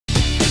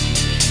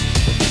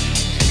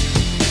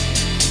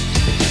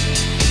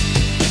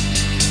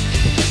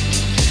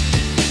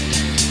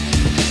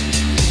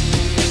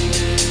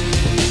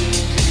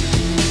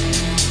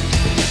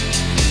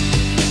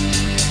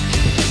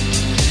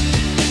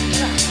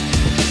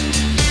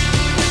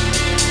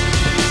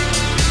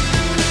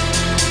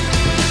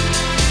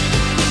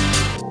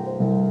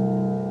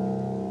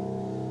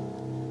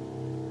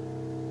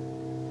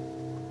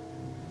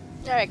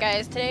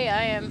guys, today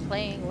I am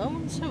playing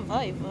Lone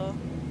Survivor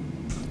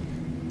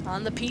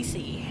on the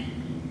PC.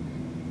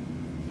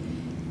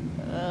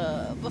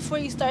 Before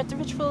you start the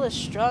ritual is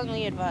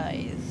strongly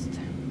advised.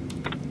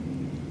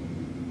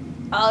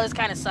 Oh, this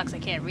kind of sucks, I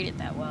can't read it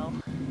that well.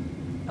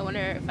 I wonder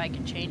if I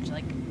can change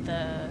like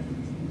the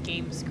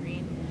game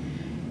screen.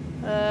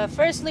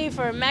 Firstly,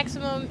 for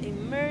maximum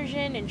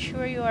immersion,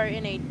 ensure you are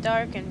in a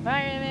dark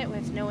environment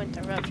with no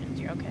interruptions.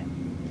 You're okay.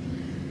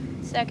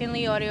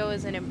 Secondly, audio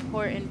is an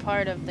important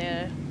part of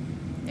the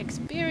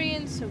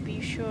experience, so be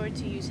sure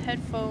to use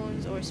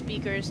headphones or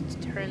speakers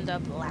turned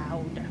up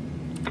loud.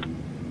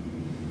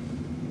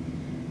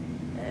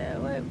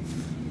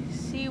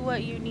 See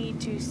what you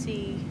need to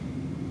see.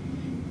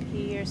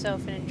 Pee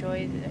yourself and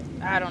enjoy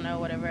the, I don't know,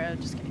 whatever.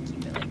 I'm just gonna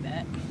keep it like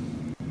that.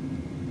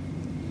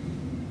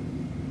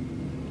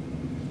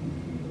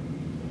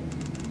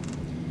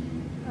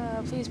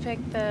 Please pick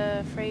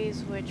the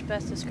phrase which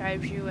best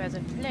describes you as a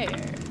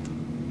player.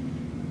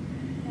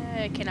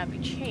 It cannot be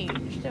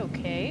changed.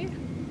 Okay.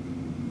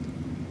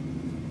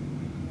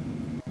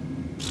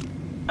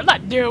 I'm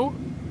not new.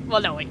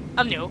 Well, no, wait.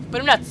 I'm new,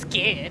 but I'm not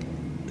scared.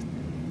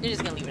 You're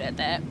just gonna leave it at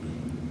that.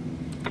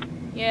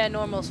 Yeah,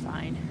 normal's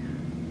fine.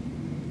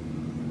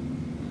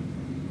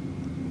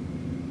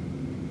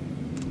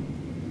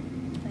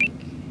 Like,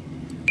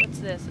 what's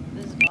this?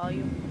 This is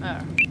volume.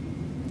 Oh.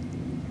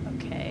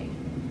 Okay.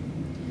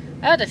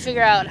 I have to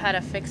figure out how to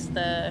fix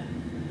the...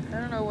 I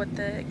don't know what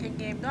the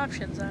in-game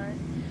options are.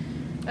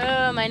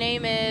 My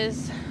name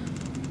is...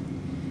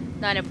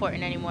 not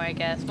important anymore, I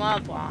guess.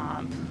 Womp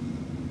womp.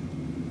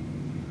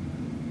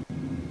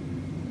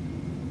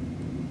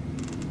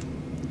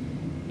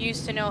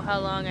 Used to know how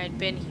long I'd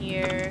been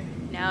here.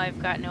 Now I've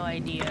got no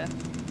idea.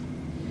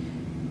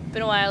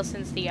 Been a while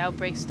since the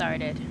outbreak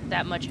started.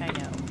 That much I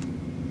know.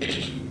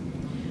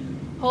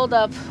 Hold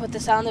up with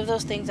the sound of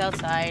those things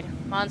outside.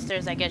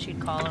 Monsters, I guess you'd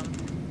call them.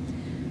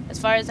 As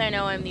far as I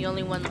know, I'm the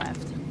only one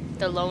left.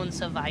 The lone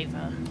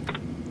survivor.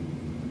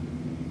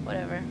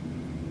 Whatever.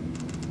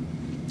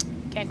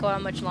 Can't go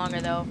on much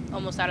longer though.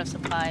 Almost out of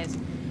supplies.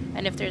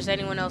 And if there's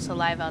anyone else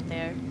alive out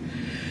there,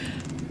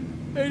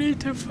 I need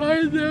to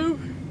find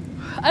them.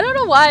 I don't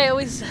know why I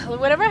always,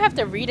 whenever I have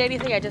to read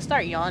anything, I just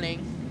start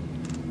yawning.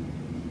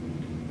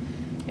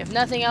 If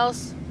nothing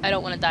else, I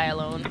don't want to die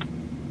alone.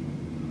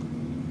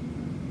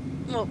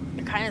 Well,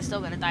 you're kind of still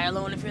gonna die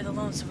alone if you're the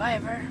lone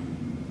survivor.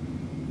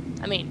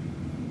 I mean,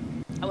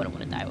 I wouldn't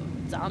want to die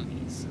with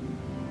zombies.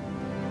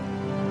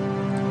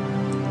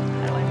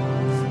 How do I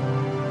move?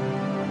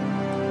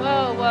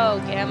 Whoa, whoa,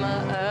 Gamma.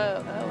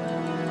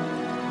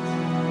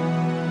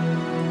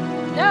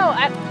 No,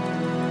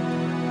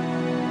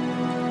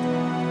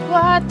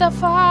 what the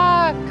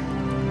fuck?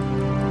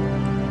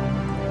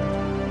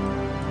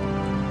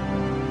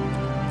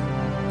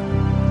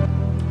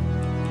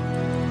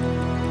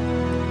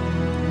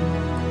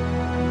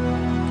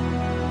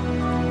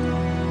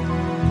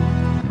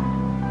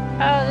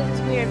 Oh, this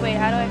is weird. Wait,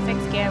 how do I fix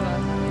Gamma?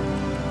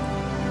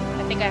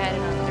 I think I had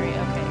it on 3.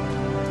 Okay.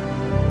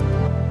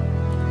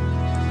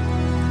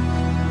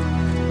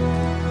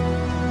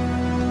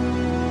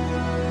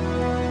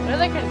 What are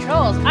the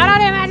controls? I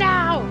don't even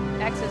know!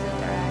 X is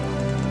interact.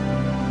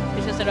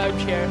 It's just an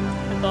armchair. I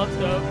thought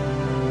so.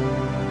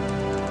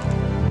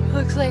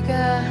 Looks like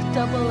a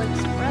double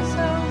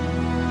espresso.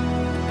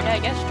 Yeah, I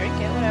guess drink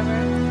it, whatever.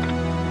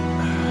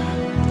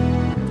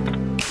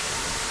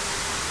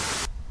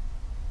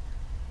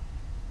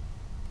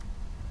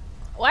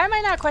 Why am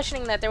I not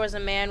questioning that there was a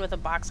man with a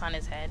box on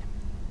his head?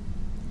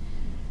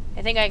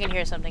 I think I can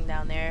hear something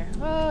down there.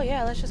 Oh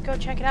yeah, let's just go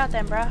check it out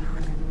then, bruh.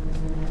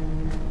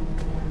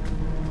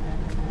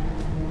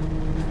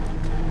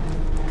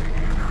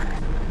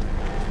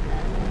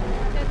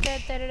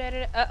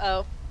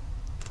 Uh-oh.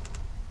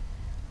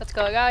 What's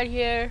going on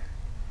here?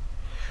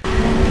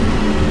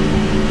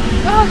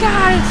 Oh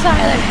god, it's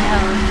Silent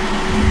Hill!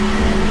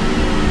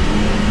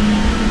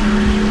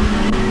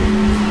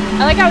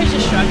 I like how he's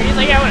just shrugging. He's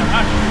like, yeah,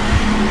 whatever.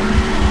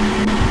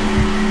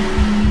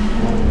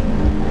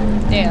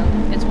 Damn,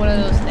 it's one of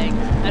those things.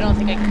 I don't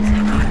think I can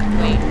see.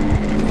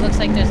 Wait, looks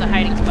like there's a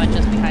hiding spot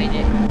just behind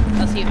it.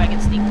 I'll see if I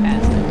can sneak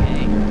past, okay?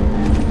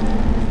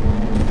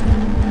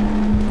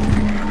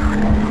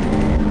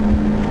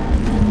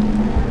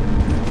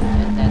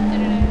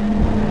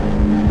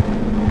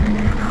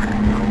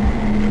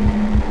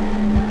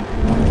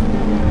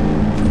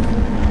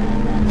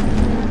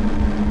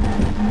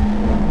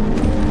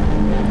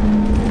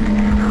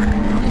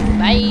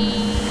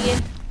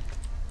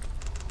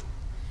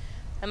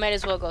 Might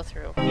as well go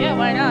through. Yeah,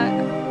 why not?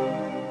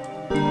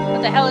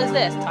 What the hell is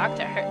this? Talk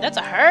to her. That's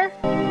a her?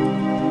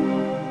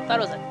 Thought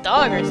it was a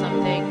dog or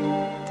something.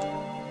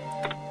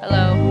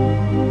 Hello.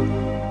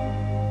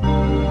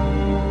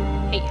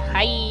 Hey,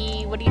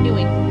 hi. What are you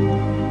doing?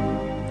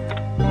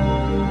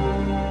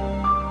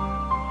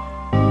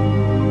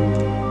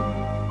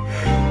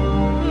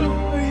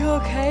 Are you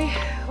okay?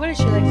 What is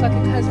she, like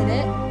fucking cousin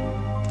it?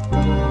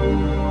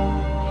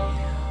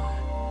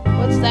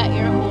 What's that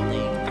you're holding?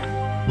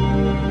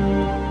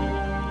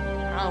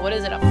 What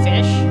is it, a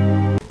fish?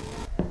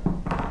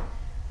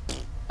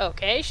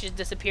 Okay, she just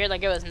disappeared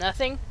like it was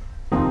nothing.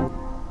 Oh,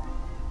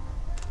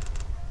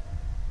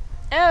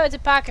 it's a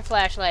pocket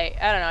flashlight.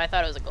 I don't know, I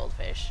thought it was a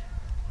goldfish.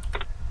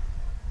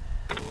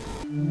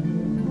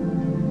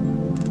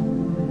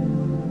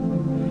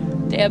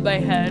 Damn my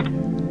head.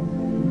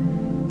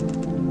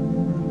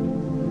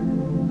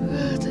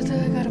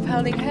 Got a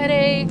pounding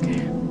headache.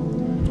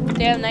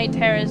 Damn night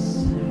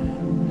terrors.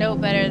 No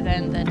better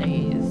than the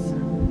days.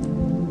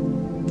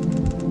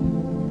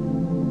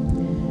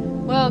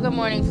 Well, good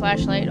morning,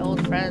 flashlight,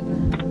 old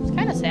friend. It's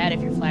kind of sad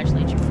if your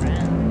flashlight's your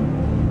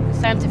friend.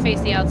 It's time to face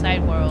the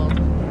outside world.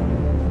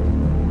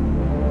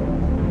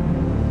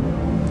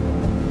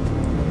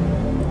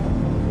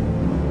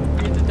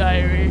 Read the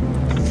diary.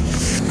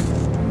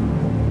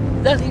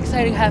 Nothing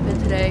exciting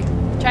happened today.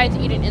 Tried to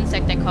eat an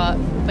insect I caught,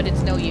 but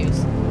it's no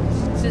use.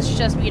 Since it's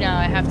just me now,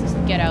 I have to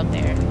get out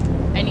there.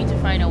 I need to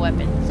find a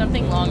weapon.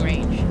 Something long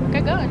range.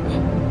 Like a gun.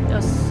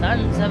 Those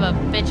sons of a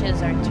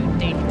bitches are too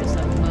dangerous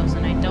up close,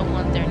 and I don't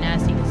want their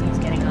nasty disease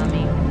getting on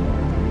me.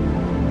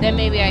 Then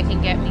maybe I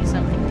can get me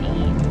something to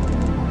eat.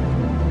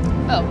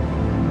 Oh.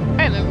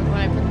 I remembered when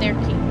I put their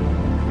key.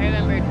 I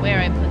remembered where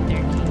I put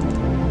their key.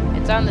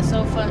 It's on the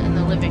sofa in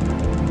the living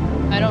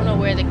room. I don't know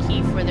where the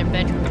key for their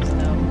bedroom is,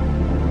 though.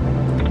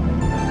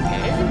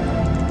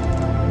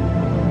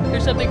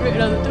 There's something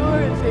written on the door.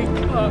 Fake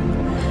top.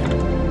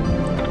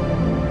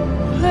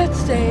 Let's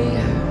see.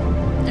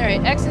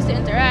 Alright, X is to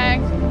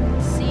interact.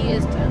 C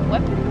is to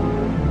weapon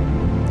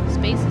mode.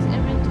 Space is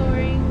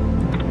inventory.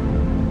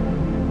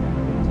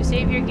 To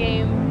save your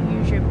game,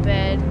 use your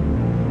bed.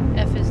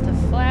 F is the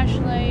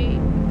flashlight.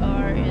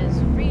 R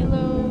is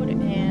reload.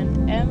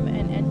 And M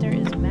and enter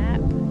is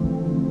map.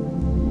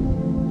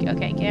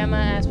 Okay, gamma,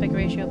 aspect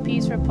ratio. P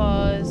is for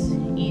pause.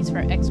 E is for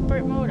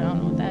expert mode. I don't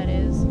know what that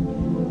is.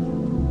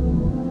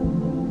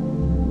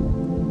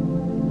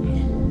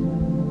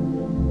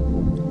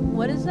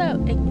 What is that?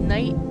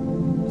 Ignite?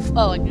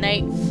 Oh,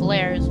 ignite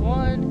flare is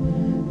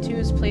 1. 2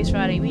 is place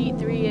rotting meat.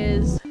 3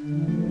 is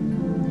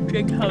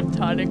drink health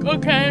tonic.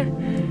 Okay.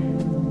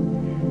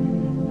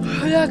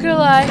 I'm not gonna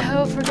lie, I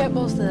will forget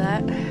most of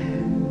that.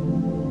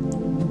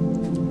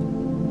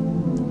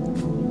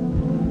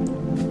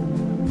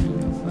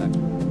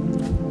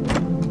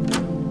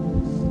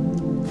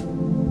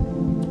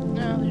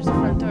 No, there's the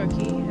front door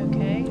key.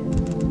 Okay.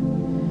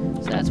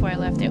 So that's why I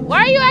left it.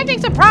 Why are you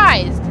acting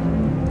surprised?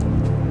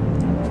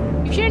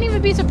 You shouldn't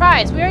even be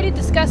surprised. We already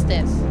discussed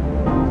this.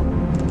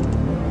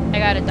 I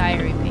got a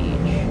diary page.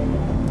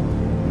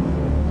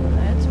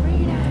 Let's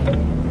read it.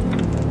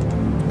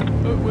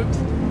 Oh, whoops.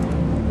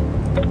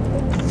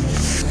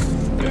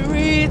 It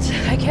reads,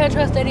 I can't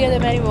trust any of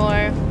them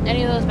anymore.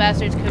 Any of those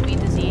bastards could be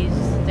diseased.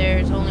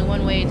 There's only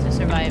one way to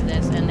survive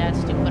this, and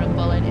that's to put a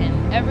bullet in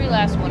every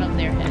last one of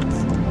their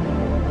heads.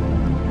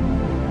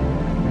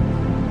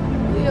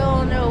 We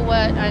all know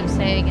what I'm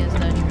saying is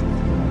the truth.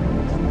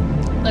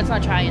 Let's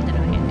not try and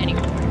deny it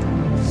anymore.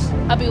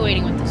 I'll be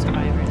waiting with the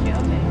survivors. Yeah,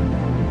 okay.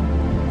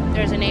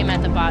 There's a name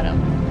at the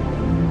bottom.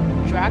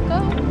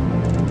 Draco?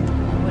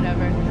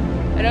 Whatever.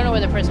 I don't know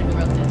where the person who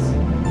wrote this.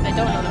 I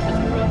don't know the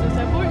person who wrote this.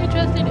 I'm more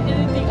interested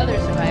in the other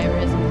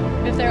survivors,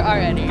 if there are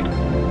any.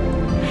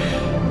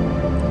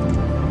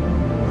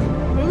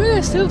 We're gonna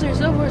assume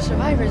there's no more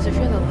survivors if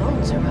you're the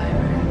lone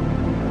survivor.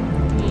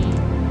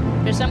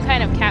 There's some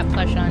kind of cat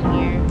plush on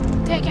here.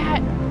 Take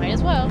cat! Might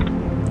as well.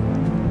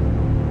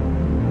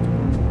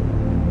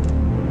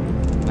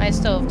 My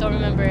stove. Don't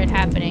remember it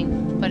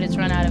happening, but it's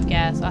run out of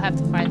gas. I'll have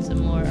to find some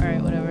more.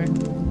 Alright, whatever.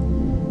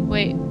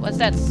 Wait, what's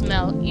that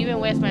smell? Even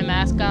with my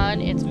mask on,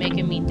 it's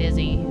making me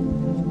dizzy.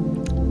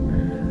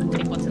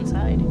 Take what's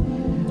inside.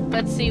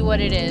 Let's see what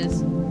it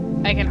is.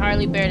 I can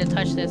hardly bear to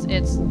touch this.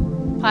 It's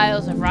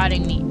piles of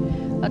rotting meat.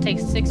 I'll take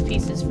 6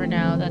 pieces for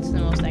now. That's the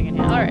most I can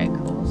handle. Alright,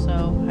 cool.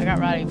 So, I got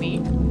rotting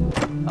meat.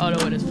 I don't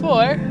know what it's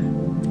for.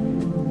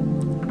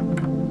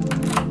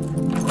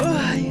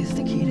 I used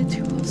the key to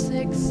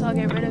 206. I'll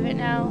get rid of it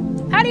now.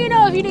 How do you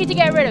know if you need to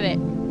get rid of it?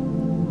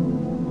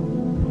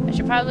 I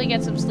should probably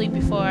get some sleep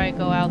before I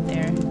go out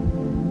there.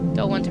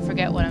 Don't want to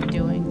forget what I'm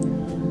doing.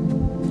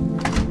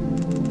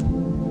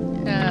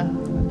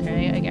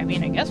 Okay. I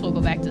mean, I guess we'll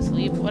go back to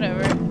sleep.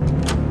 Whatever.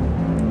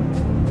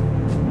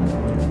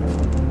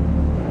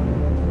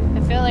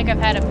 I feel like I've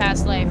had a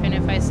past life, and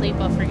if I sleep,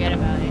 I'll forget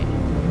about it.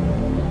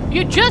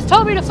 You just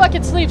told me to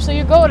fucking sleep, so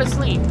you're going to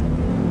sleep.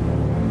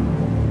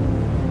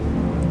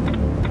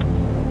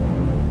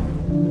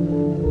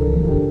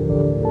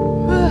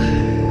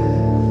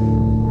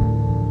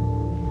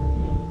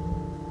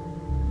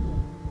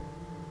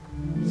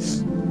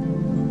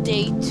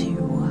 Day 2.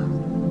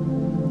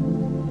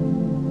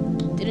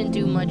 Didn't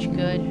do much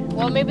good.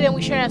 Well, maybe then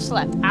we shouldn't have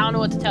slept. I don't know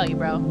what to tell you,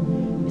 bro.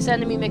 You're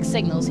sending me mixed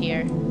signals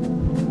here.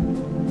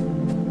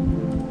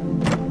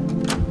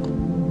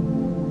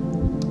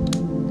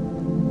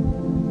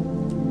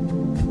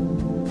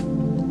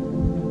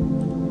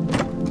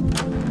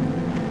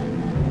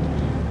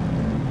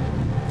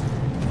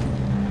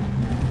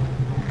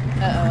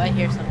 Uh-oh, I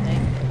hear something.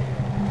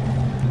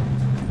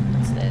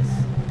 What's this?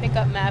 Pick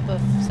up map of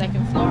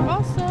 2nd floor.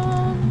 Awesome!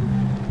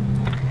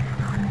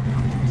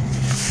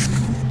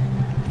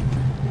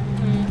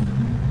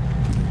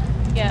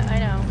 Yeah, I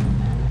know.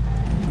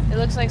 It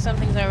looks like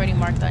something's already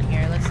marked on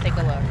here. Let's take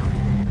a look.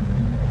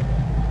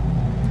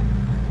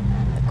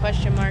 The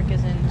question mark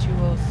is in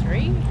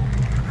 203?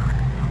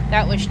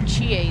 That was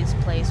Chie's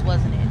place,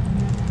 wasn't it?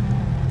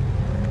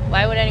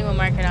 Why would anyone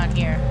mark it on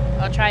here?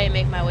 I'll try and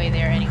make my way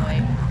there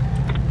anyway.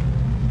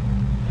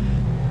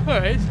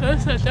 Alright, so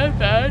that's not that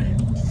bad.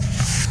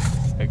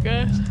 I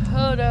guess.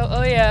 Oh no,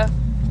 oh yeah.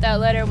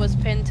 That letter was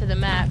pinned to the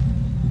map.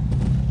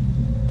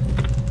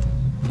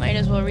 Might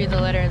as well read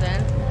the letter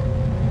then.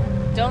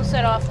 Don't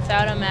set off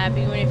without a map,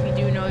 even if you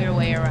do know your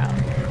way around.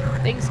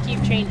 Things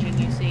keep changing,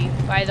 you see.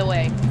 By the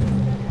way,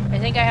 I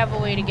think I have a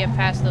way to get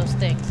past those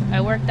things.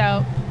 I worked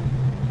out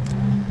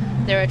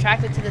they're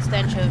attracted to the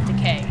stench of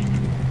decay.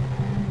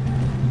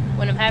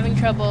 When I'm having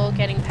trouble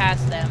getting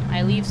past them,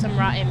 I leave some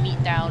rotten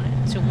meat down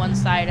to one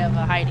side of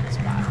a hiding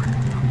spot.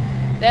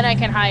 Then I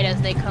can hide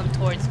as they come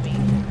towards me.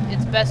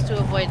 It's best to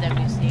avoid them,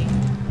 you see.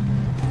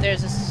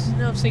 There's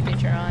no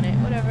signature on it,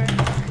 whatever.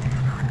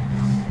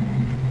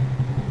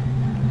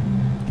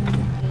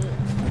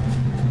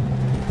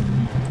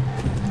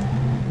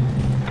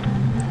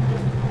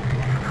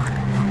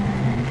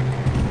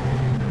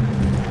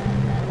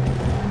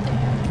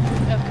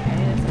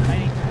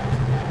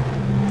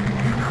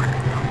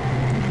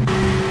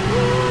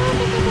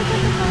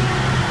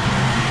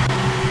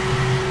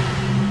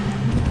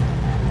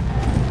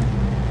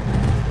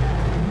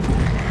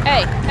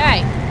 Hey,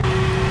 hey!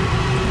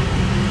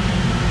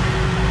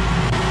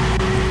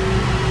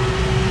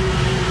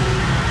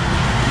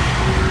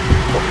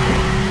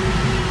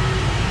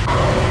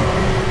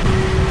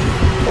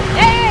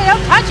 Hey,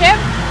 don't touch him!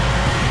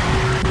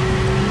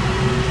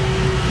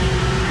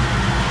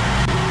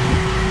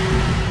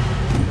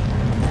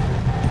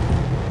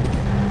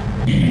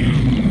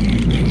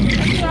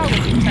 What's wrong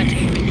with you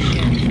touching me?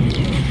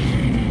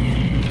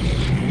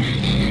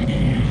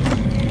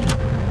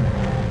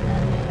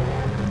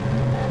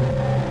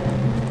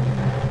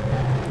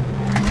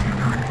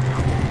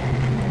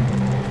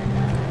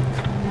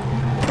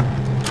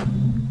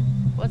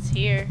 What's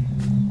here?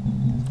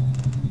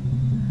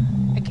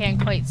 I can't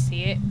quite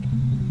see it.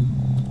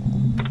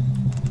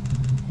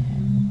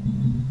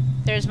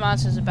 There's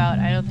monsters about.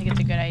 I don't think it's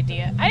a good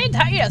idea. I didn't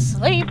tell you to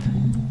sleep!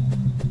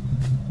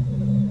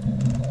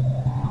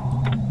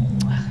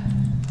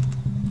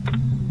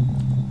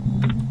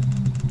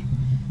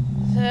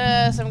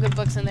 Some good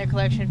books in their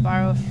collection.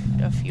 Borrow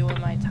a few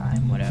in my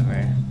time.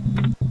 Whatever.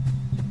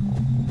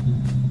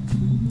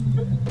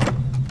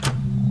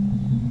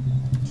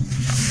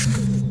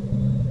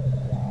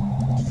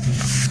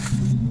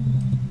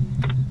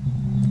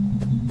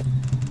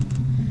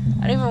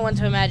 I don't even want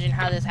to imagine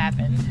how this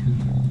happened.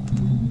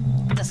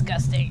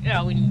 Disgusting.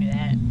 No, we didn't do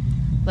that.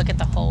 Look at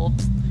the hole.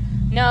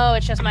 No,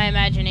 it's just my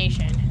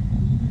imagination.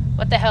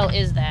 What the hell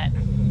is that?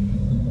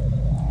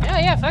 Oh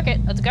yeah, fuck it.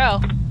 Let's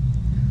go.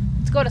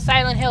 Let's go to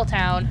Silent Hill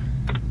Town.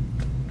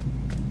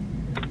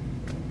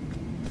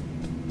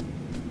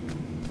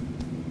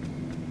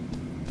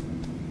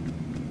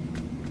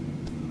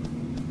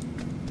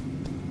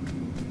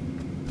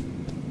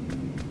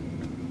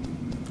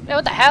 Hey,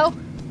 what the hell?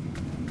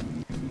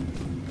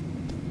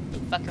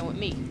 You're fucking with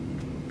me.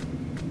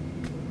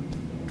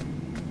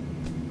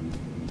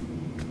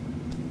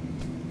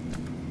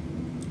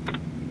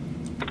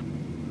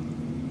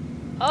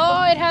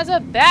 Oh, it has a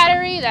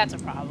battery? That's a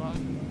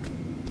problem.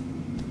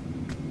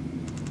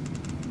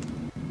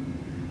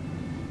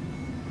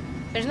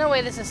 There's no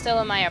way this is still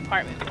in my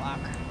apartment block.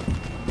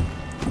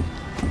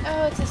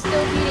 Oh, it's a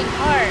still beating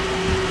heart.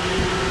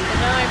 There's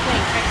no one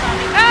playing tricks on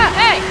me. Ah!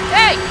 Hey!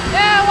 Hey!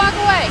 Yeah, walk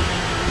away!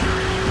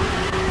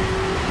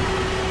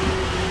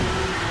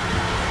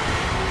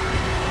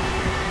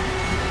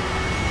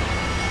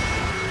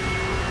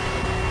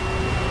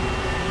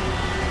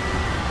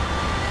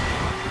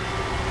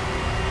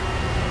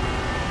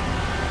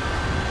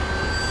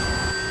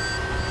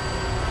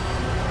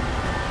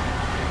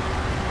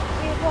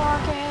 Keep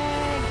walking!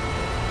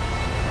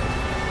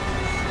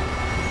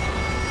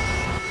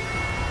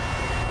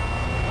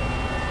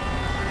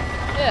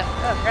 Yeah,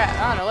 oh crap,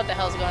 I don't know what the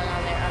hell's going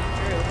on there. I'm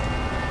through.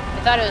 I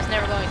thought it was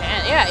never going to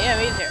end. Yeah,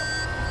 me too.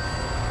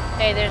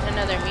 Hey, there's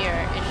another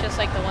mirror. It's just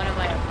like the one in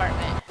my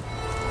apartment.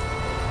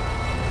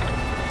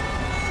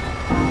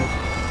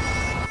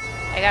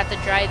 I got the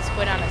dried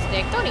squid on a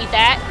stick. Don't eat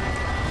that!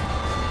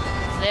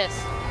 What's this?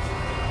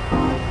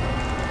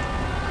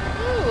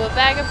 Ooh, a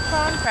bag of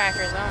prawn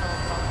crackers. I don't know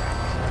what prawn crackers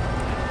are.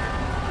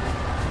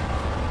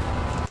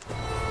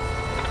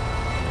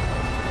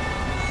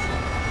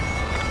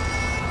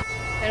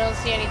 I don't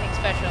see anything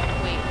special.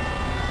 Wait.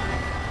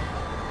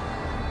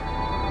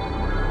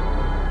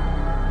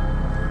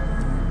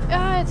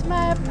 Ah, it's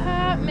my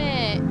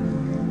apartment.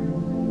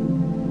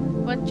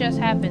 What just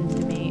happened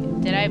to me?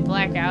 Did I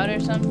black out or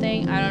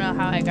something? I don't know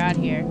how I got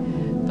here,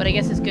 but I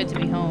guess it's good to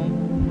be home.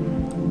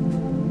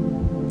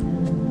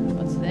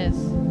 What's this?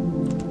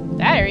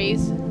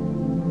 Batteries?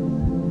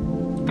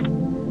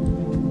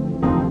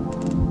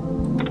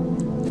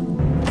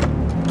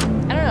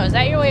 I don't know. Is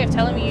that your way of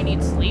telling me you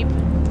need sleep?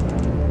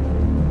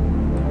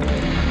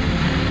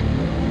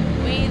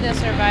 The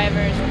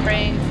survivors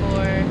praying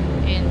for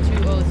in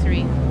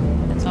 203.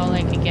 That's all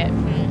I could get.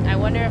 I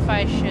wonder if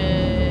I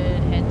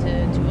should head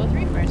to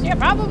 203 first. Yeah,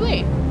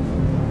 probably.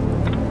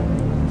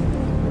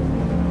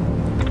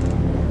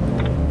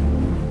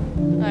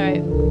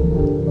 Alright.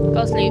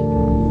 Go sleep.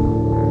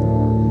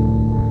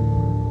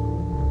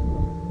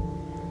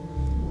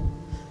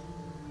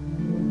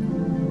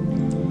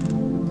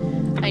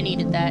 I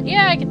needed that.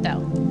 Yeah, I can tell.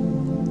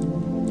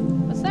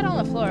 What's that on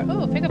the floor?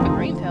 Oh, pick up a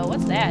green pill.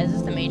 What's that? Is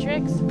this the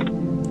Matrix?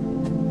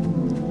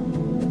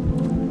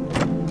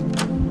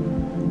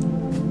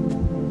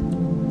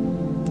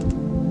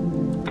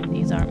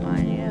 These aren't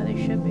mine. Yeah, they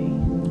should be.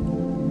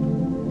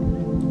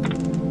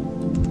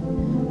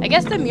 I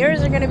guess the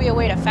mirrors are going to be a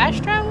way to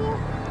fast travel?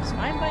 It's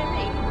fine by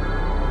me.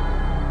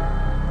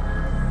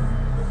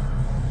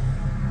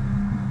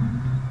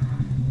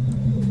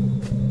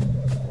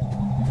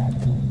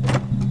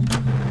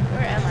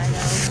 Where am I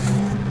now?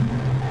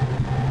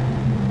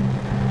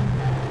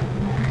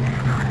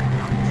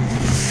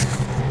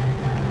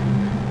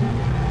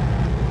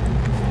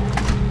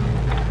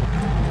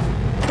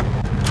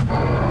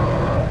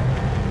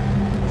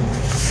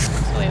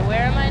 So wait,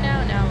 where am I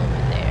now? Now I'm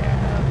over there.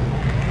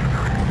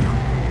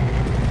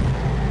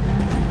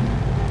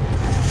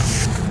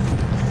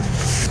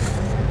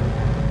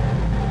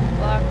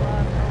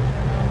 Backlog.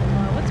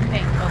 What's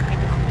pink? Oh,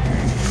 pink.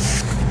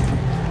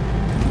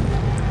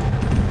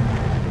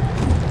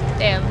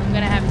 Damn, I'm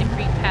gonna have to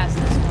creep past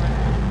this one.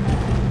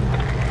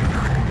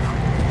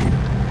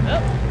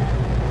 Oh.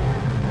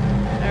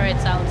 Alright,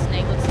 Solid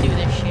Snake, let's do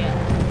this shit.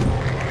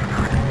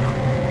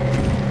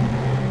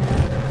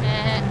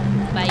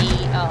 Bye.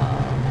 Oh.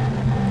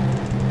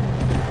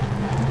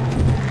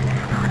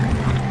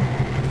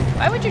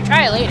 Why would you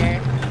try it later?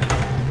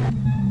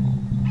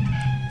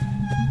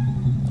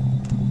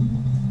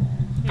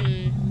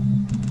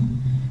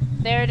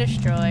 They're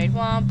destroyed.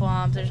 Womp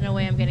womp. There's no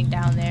way I'm getting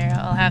down there.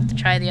 I'll have to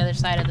try the other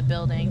side of the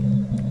building.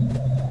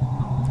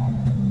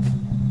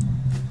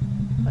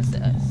 What's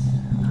this?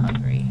 I'm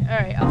hungry.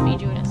 Alright, I'll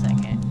feed you in a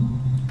second.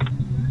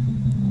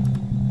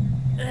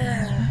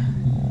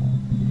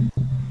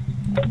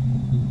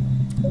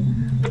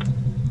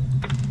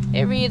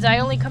 It reads, I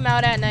only come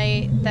out at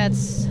night.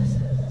 That's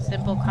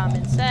simple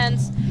common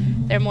sense.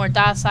 They're more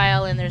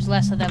docile and there's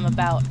less of them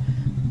about.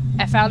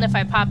 I found if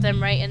I pop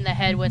them right in the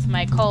head with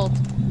my Colt,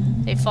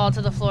 they fall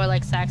to the floor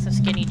like sacks of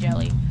skinny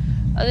jelly.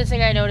 Other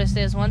thing I noticed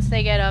is once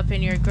they get up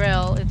in your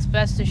grill, it's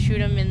best to shoot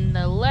them in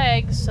the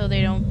legs so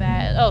they don't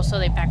so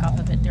they back off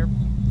a bit.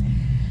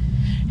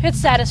 It's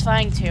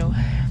satisfying too.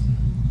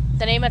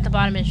 The name at the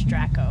bottom is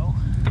Draco.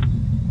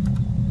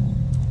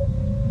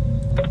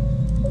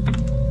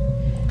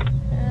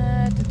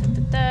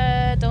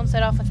 Don't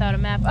set off without a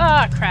map.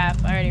 Ah,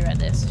 crap. I already read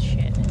this.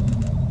 Shit.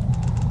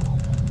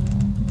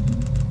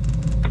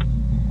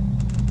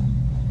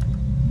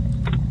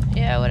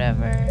 Yeah,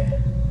 whatever.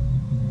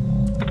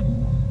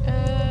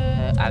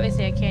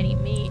 Obviously I can't eat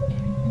meat.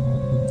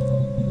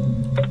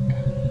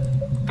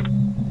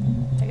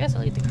 I guess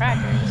I'll eat the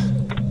crackers.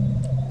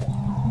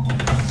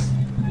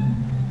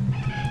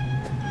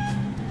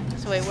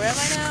 So wait, where am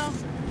I now?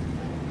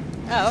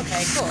 Oh,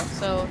 okay, cool.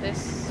 So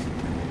this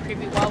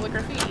creepy wall with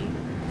graffiti.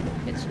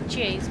 It's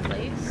Jay's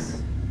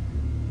place.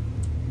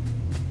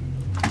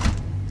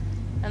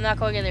 I'm not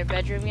going in their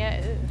bedroom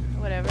yet. Ugh,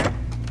 whatever.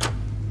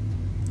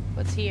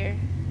 What's here?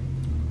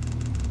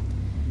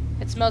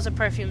 It smells of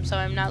perfume, so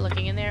I'm not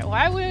looking in there.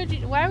 Why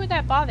would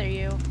that bother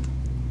you?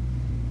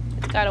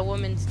 It's got a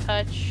woman's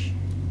touch.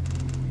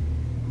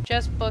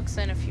 Just books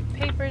and a few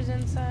papers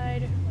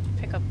inside.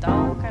 Pick up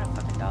doll. What kind of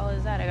fucking doll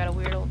is that? I got a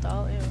weird old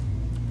doll. Ew.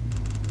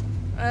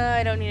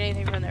 I don't need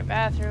anything from their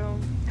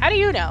bathroom. How do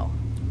you know?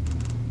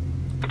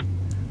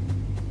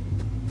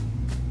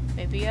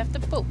 Maybe you have to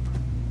poop.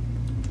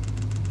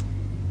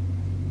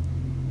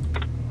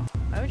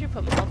 Why would you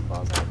put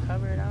mothballs on a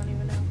cupboard? I don't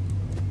even know.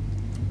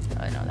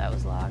 Oh no, that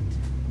was locked.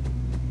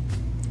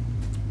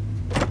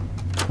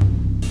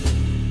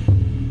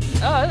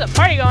 Oh, there's a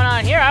party going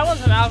on here. I want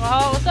some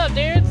alcohol. What's up,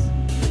 dudes?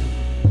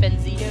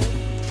 Benzito.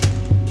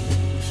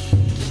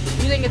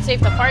 You think it's safe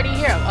to party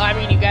here? Well, I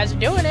mean, you guys are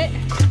doing it.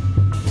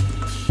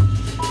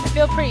 I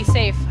feel pretty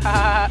safe.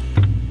 Haha.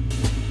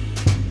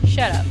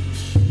 Shut up.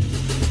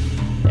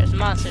 There's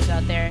monsters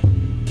out there.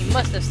 You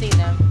must have seen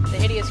them. The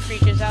hideous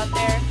creatures out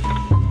there.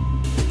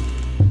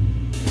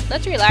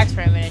 Let's relax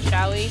for a minute,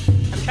 shall we?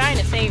 I'm trying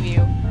to save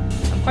you.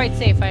 I'm quite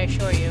safe, I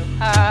assure you.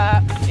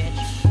 Ha, bitch.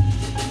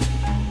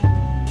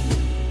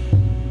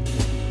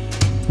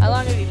 How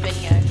long have you been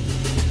here?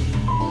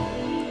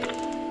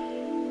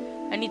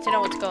 I need to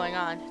know what's going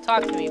on.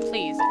 Talk to me,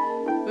 please.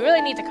 We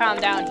really need to calm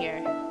down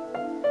here.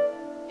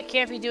 It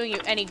can't be doing you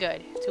any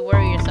good to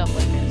worry yourself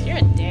like this. You're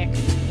a dick.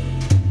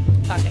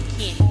 Talk to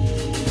kid.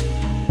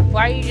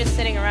 Why are you just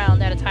sitting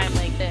around at a time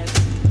like this?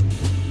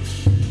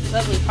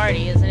 Lovely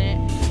party, isn't it?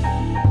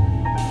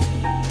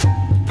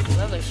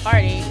 Lovely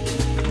party.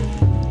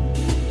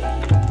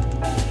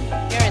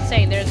 You're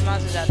insane. There's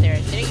monsters out there.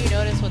 Didn't you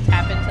notice what's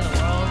happened to the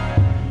world?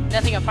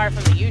 Nothing apart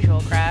from the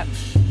usual crap.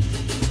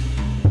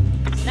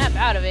 Snap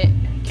out of it.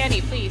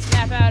 Kenny, please,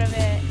 snap out of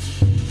it.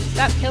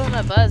 Stop killing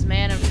my buzz,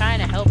 man. I'm trying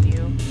to help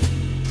you.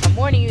 I'm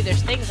warning you,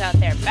 there's things out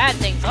there. Bad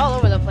things all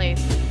over the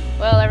place.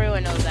 Well,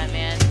 everyone knows that,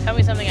 man. Tell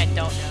me something I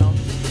don't know.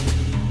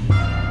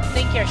 I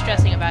think you're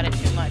stressing about it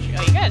too much.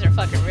 Oh, you guys are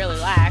fucking really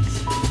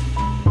lax.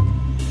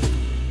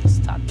 Let's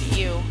talk to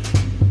you.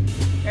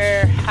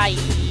 Hi.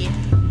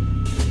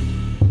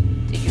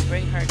 Did you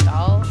bring her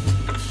doll?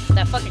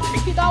 That fucking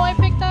creepy doll I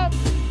picked up?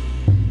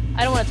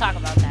 I don't want to talk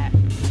about that.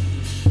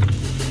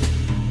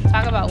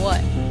 Talk about what?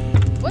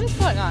 What is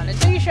going on?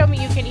 Until you show me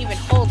you can even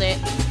hold it,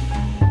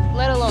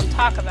 let alone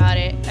talk about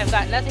it, I've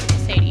got nothing to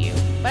say to you.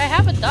 But I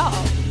have a doll.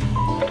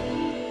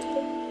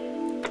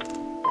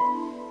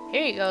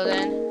 Here you go,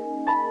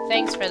 then.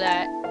 Thanks for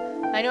that.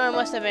 I know it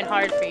must have been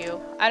hard for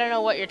you. I don't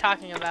know what you're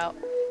talking about.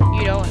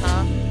 You don't,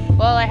 huh?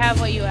 Well, I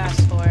have what you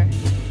asked for.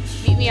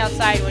 Meet me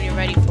outside when you're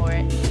ready for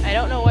it. I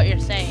don't know what you're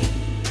saying.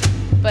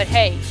 But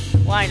hey,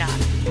 why not?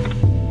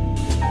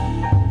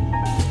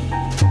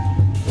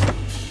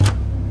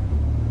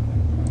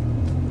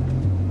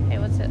 Hey,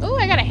 what's it? Ooh,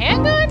 I got a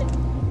handgun?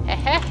 Hey,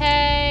 hey,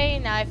 hey.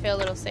 Now I feel a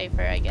little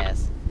safer, I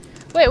guess.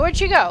 Wait, where'd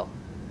she go?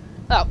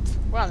 Oh,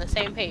 we're on the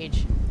same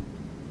page.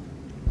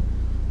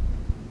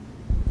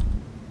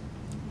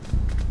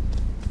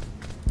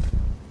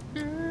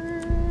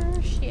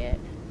 Shit.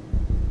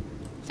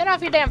 Turn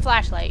off your damn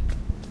flashlight.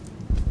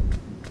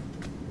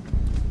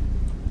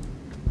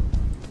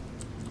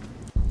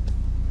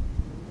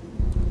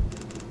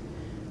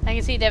 I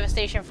can see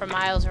devastation for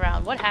miles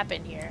around. What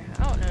happened here?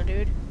 I don't know,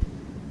 dude.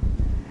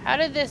 How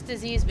did this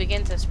disease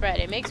begin to spread?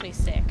 It makes me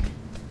sick.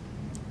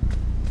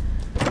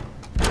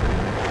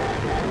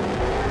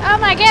 Oh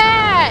my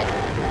god!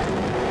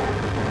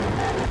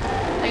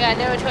 I got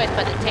no choice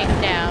but to take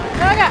him down. Oh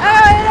my god!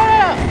 Oh,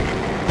 no!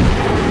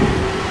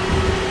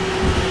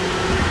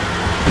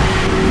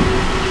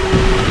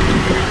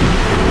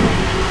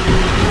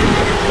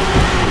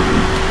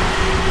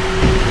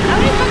 How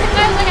many fucking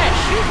times I gotta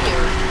shoot you?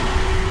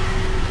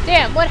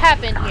 Damn, what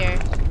happened here?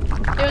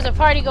 There was a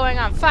party going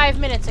on 5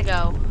 minutes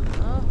ago.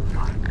 Oh,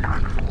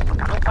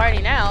 no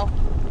party now.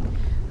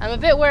 I'm a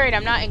bit worried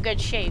I'm not in good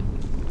shape.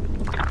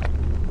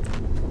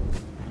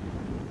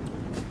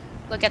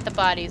 Look at the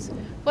bodies.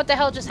 What the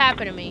hell just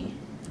happened to me?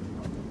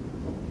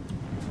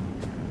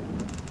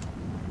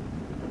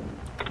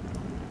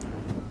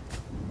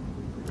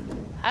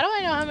 How do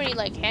I know how many,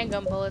 like,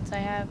 handgun bullets I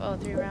have? Oh,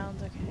 3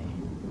 rounds, okay.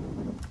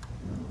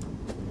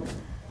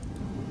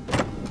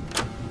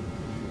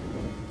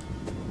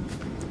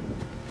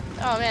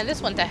 Oh man,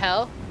 this went to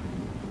hell.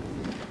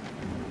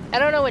 I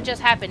don't know what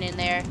just happened in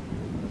there.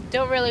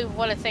 Don't really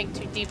want to think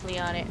too deeply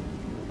on it.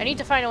 I need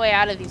to find a way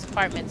out of these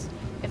apartments.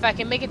 If I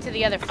can make it to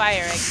the other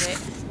fire exit.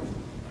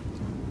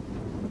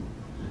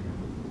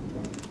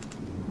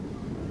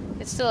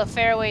 It's still a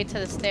fair way to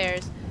the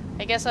stairs.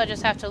 I guess I'll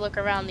just have to look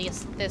around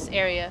this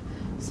area,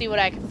 see what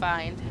I can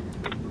find.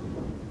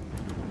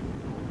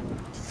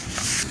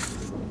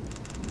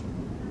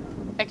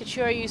 I could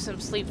sure use some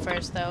sleep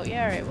first, though.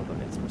 Yeah, alright, we'll go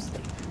get some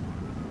sleep.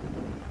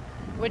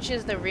 Which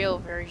is the real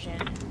version?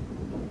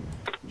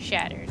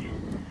 Shattered.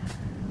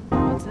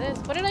 What's this?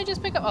 What did I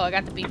just pick up? Oh, I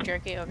got the beef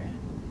jerky. Okay.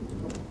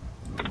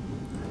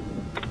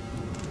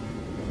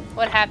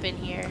 What happened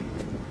here?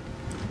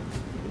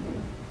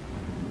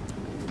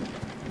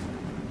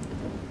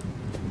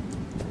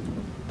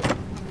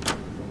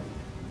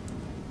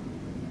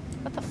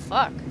 What the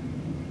fuck?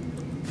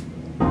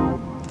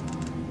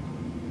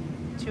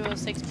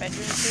 206 bedroom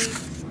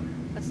suite.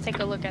 Let's take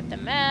a look at the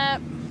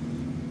map.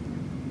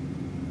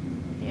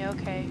 Yeah,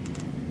 okay.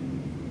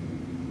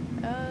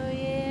 Oh,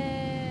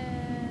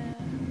 yeah.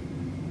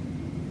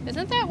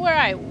 Isn't that where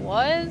I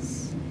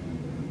was?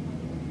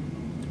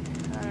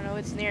 I don't know,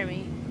 it's near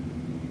me.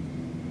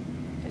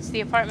 It's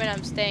the apartment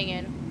I'm staying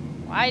in.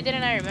 Why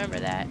didn't I remember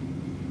that?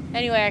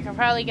 Anyway, I can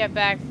probably get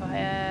back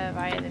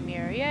via the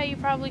mirror. Yeah, you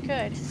probably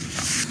could.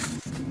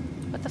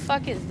 What the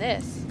fuck is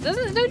this?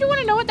 Don't you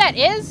want to know what that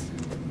is?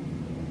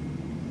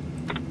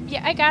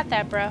 Yeah, I got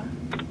that, bro.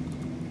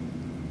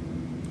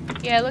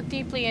 Yeah, look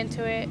deeply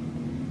into it.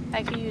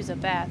 I could use a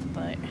bath,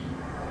 but...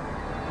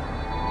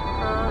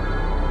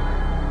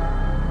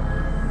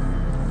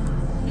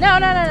 No.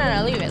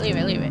 Leave it.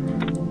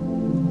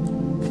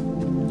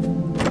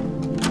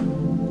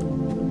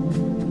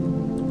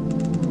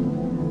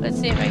 Let's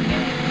see if I can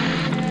get it.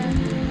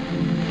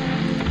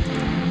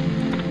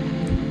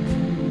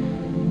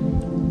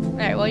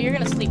 Alright, well, you're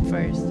gonna sleep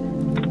first.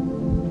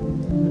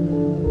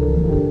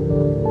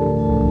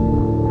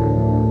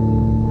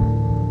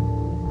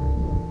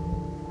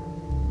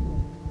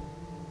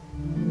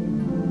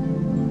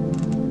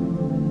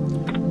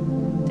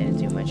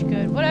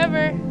 Good.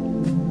 Whatever.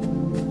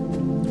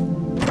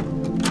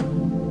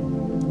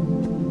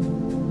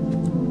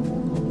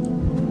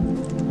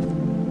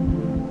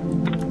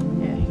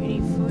 Yeah, you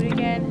need food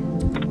again.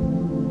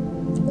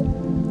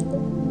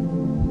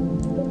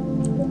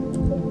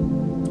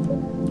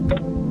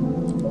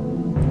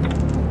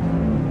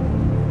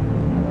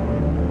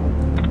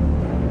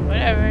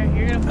 Whatever.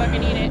 You're gonna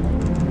fucking eat it.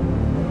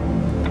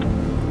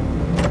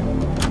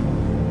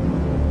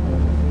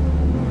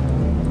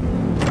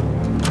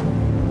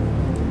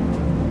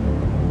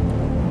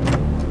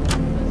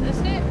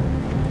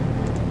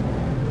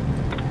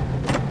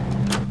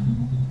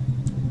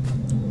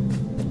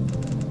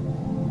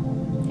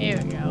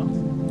 go.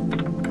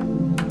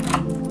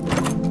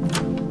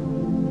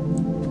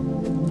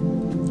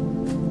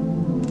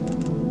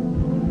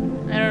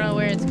 I don't know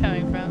where it's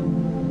coming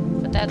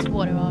from, but that's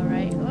water,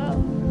 alright. Well,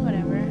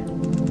 whatever.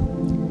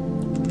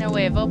 No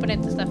way of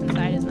opening the stuff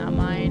inside is not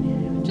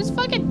mine. Just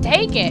fucking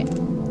take it!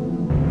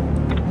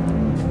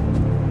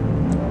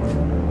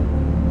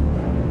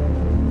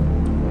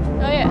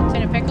 Oh yeah,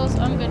 10 of pickles.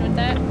 I'm good with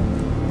that.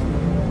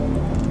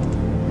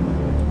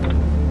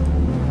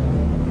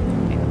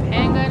 Pick up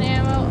handgun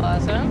ammo.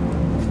 Awesome.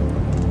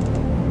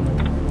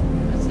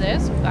 What's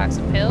this? Box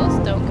of pills.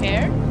 Don't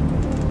care.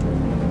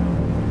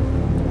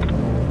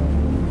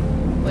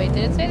 Wait,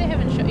 did it say they have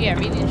instructions? Yeah,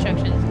 read the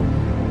instructions.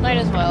 Might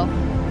as well.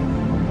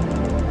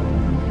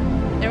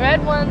 The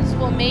red ones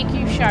will make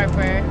you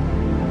sharper.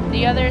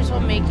 The others will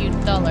make you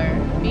duller.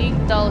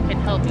 Being dull can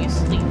help you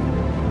sleep,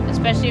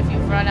 especially if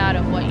you've run out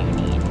of what you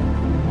need.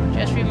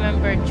 Just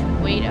remember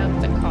to weigh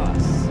up the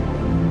costs.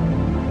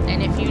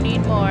 And if you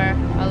need more,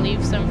 I'll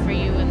leave some for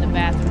you in the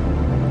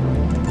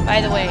bathroom.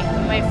 By the way,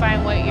 you might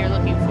find what you're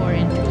looking for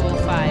in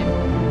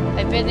 205.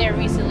 I've been there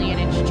recently and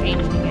it's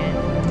changed again.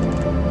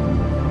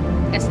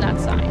 It's not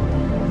signed.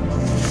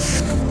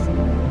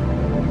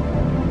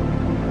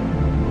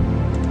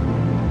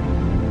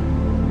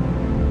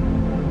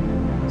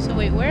 So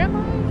wait, where am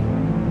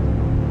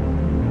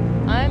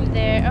I? I'm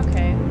there.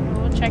 Okay,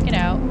 we'll check it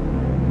out.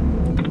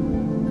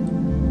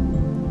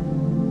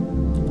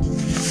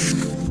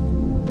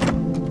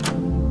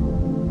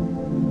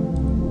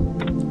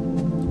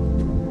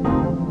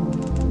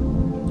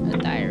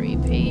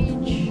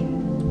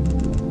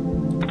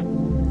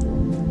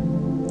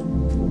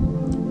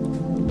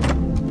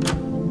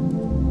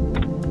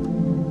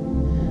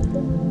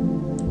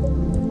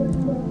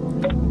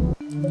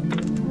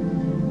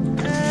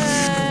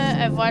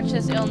 Watch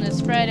this illness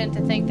spread, and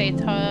to think they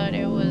thought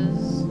it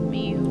was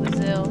me who was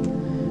ill.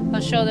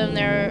 I'll show them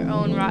their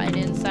own rotten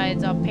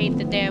insides. I'll paint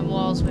the damn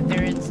walls with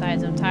their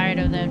insides. I'm tired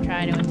of them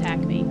trying to attack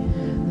me.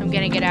 I'm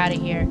gonna get out of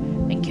here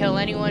and kill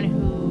anyone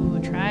who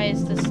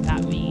tries to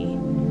stop me.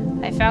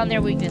 I found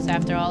their weakness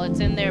after all. It's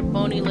in their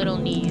bony little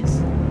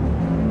knees.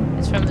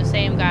 It's from the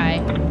same guy.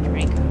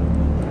 Drink.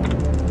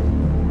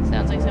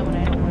 Sounds like someone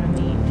I don't want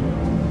to meet.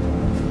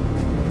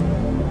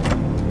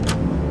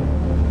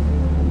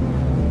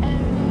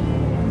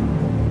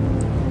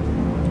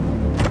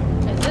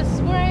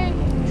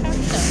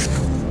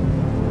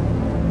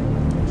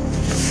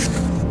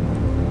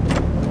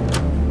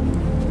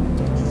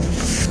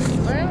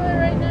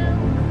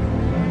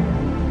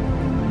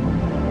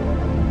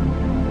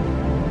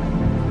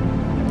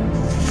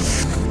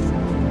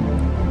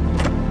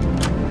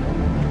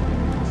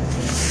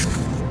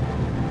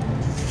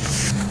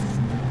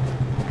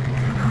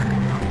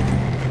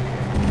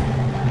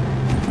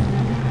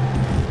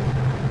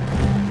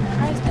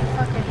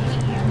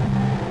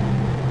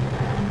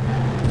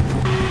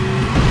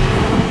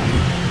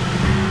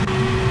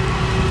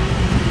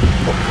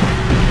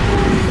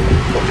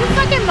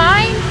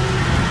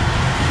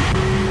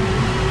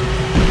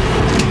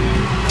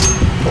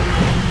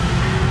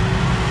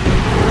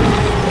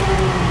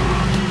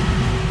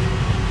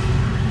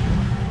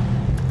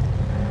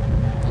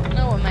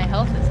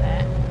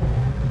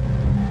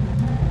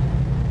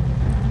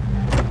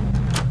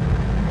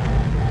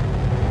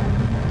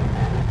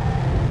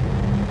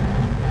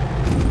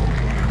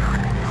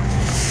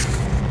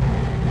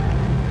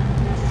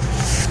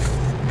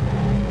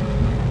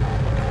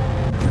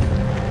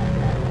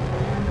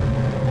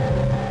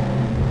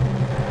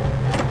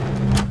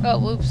 Oh,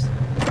 whoops.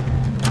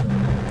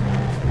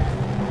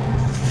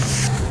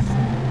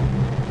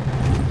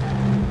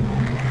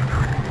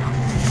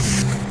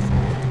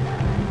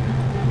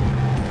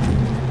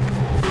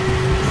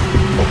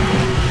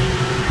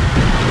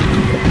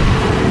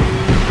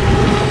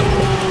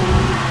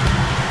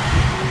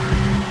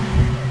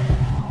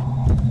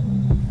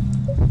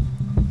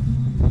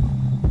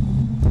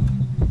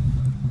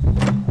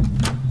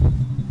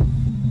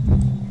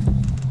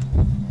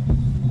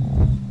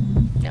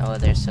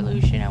 Other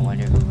solution. I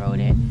wonder who wrote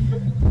it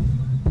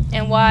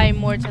and why.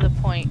 More to the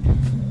point,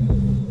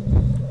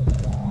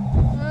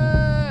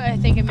 I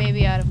think it may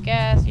be out of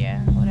gas.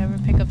 Yeah, whatever.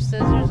 Pick up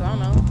scissors. I don't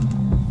know.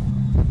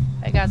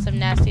 I got some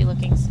nasty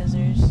looking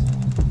scissors.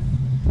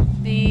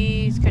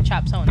 These could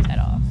chop someone's head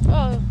off.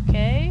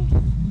 Okay.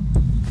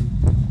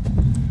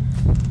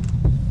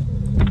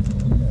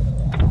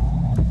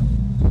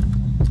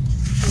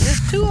 Is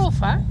this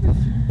 205?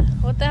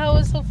 What the hell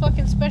is so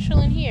fucking special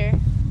in here?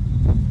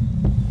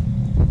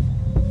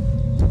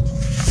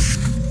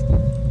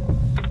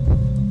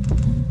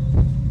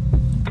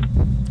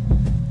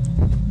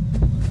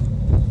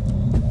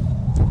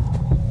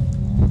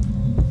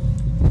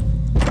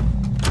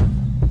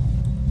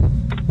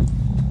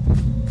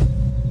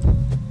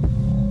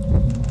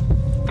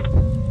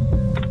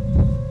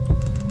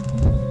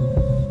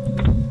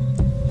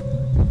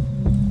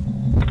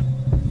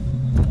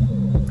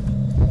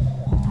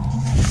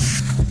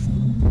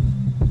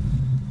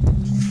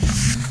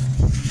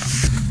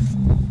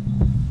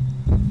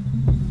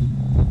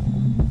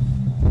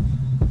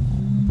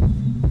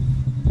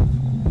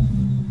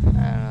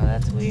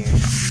 that's weird.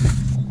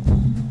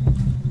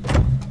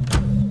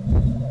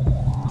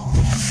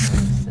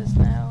 What's this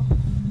now?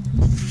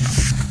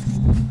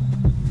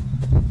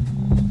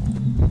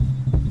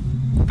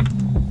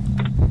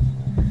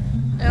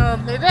 Oh,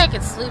 maybe I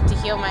could sleep to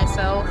heal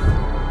myself.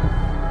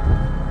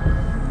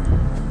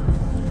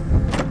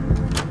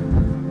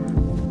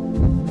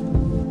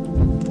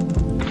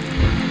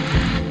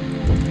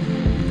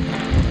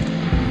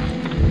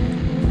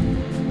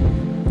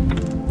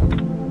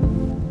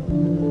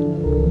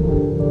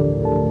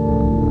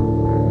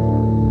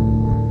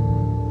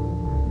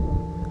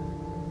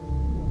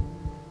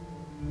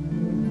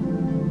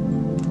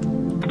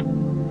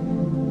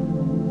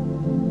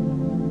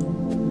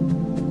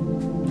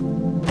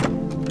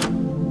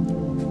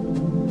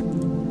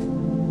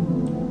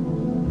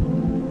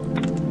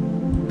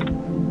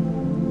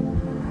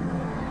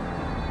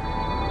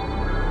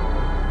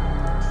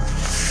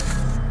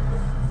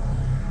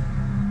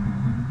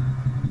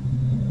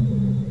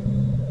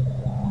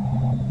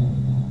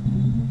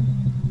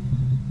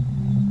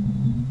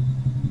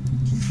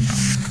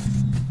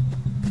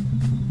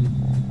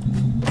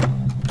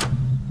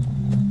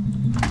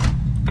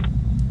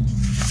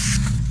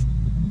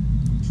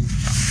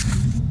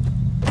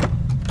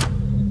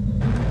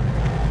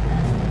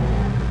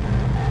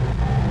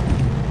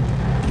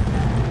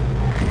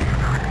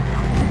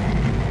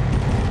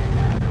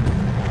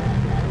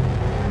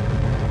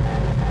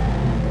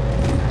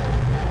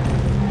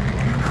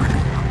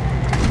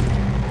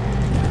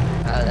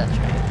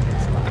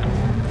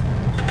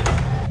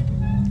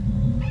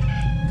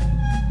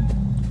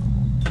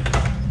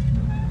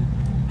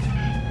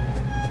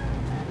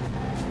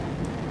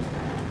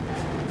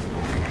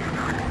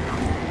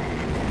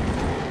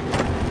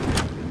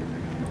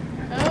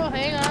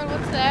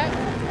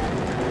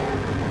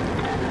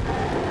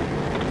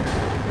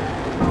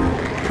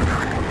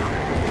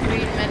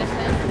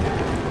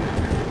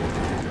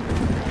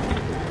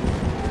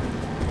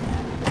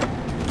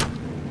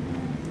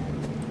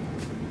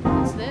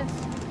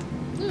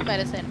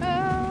 Medicine. Oh,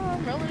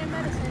 I'm rolling in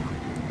medicine.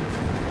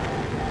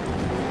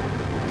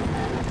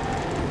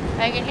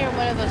 I can hear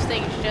one of those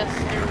things just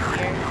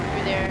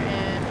through there,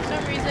 and for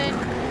some reason,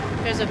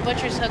 there's a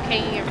butcher's hook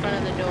hanging in front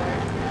of the door.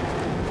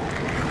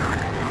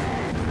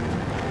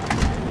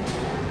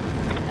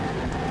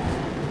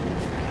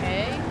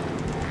 Okay.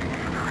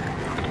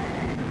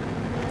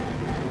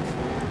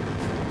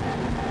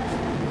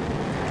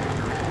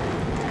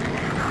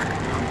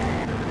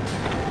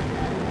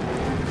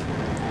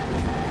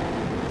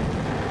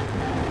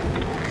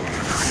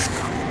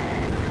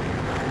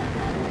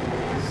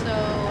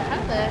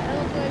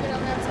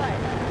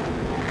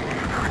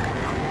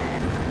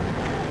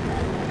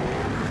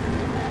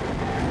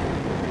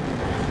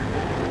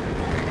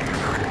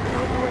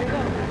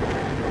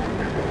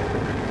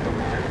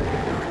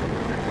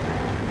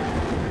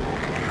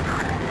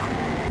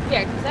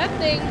 Yeah, because that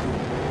thing,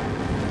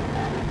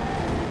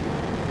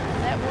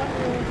 that one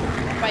room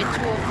by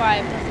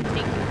 205 doesn't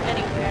take you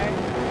anywhere.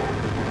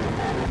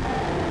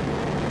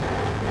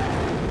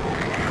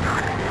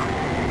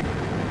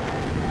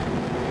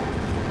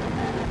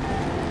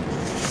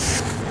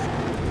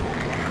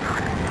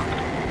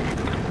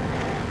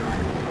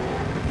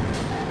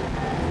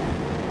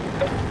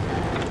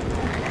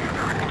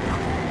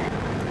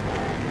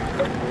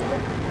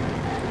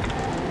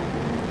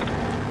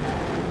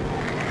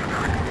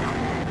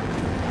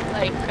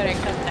 Like, could I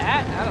cut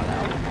that? I don't know.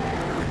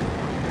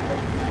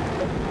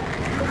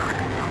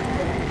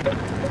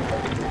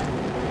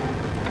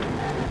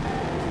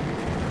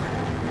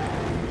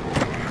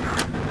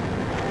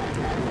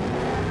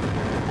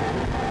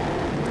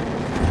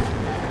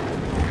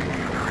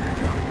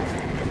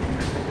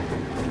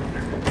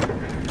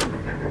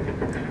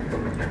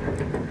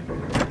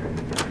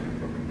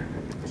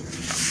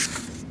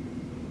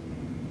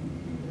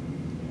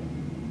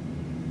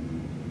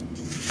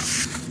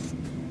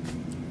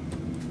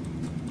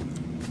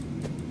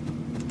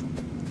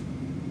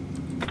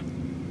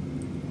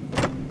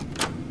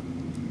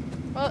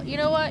 Well, you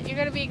know what? You're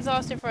gonna be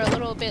exhausted for a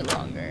little bit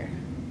longer.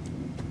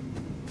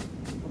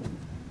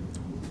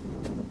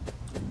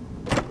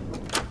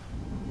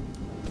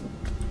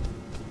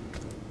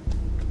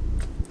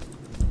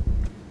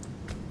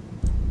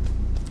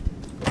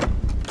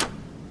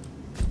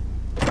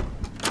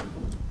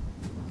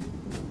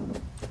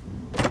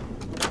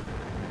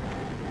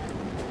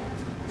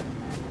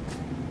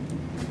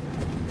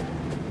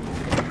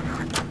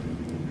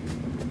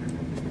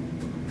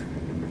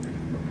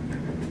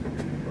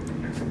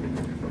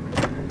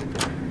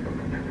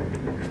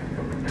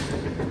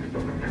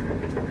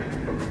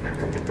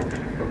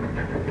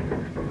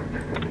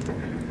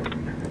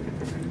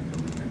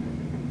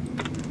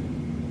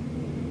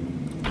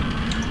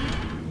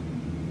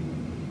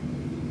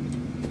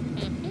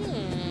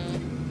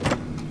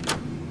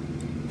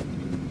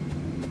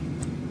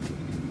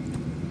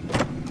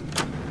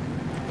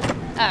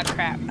 Ah,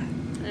 crap.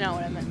 I know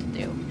what I meant to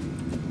do.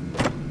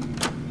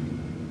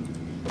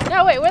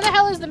 No, wait, where the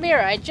hell is the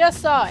mirror? I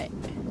just saw it.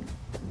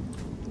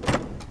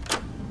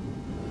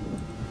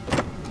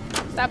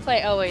 Stop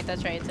playing. Oh, wait,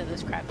 that's right. It's in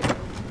this crappy room.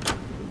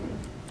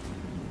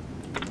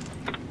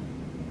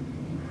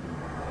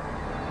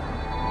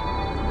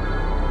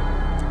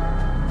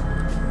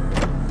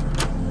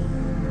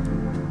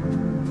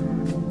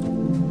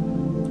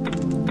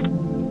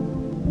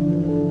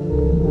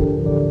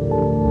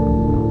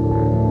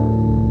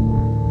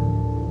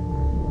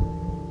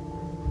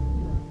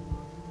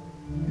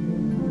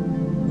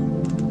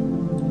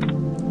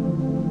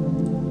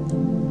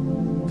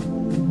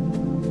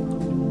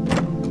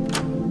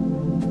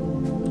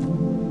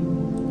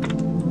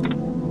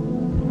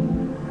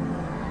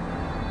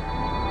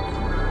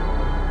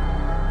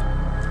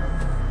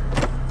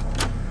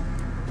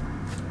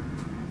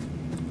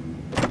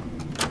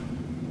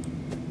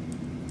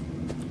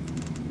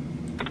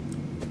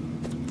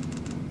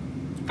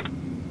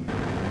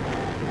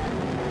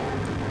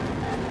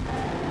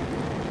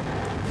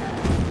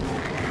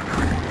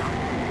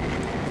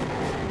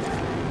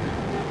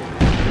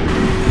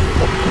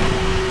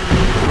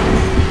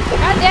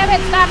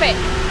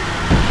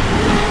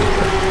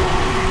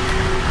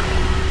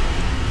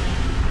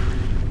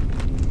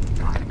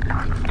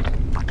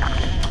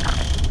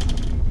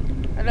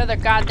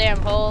 goddamn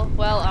hole?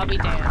 Well, I'll be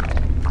damned.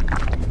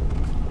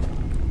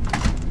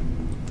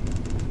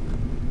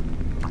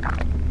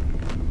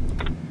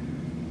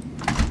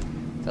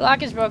 The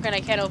lock is broken, I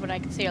can't open it. I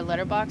can see a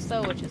letterbox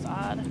though, which is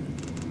odd.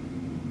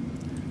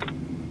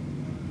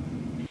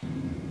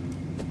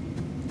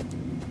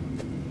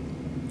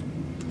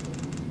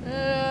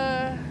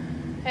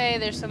 Hey,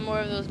 there's some more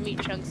of those meat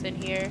chunks in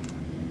here.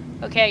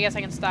 Okay, I guess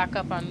I can stock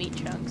up on meat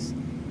chunks.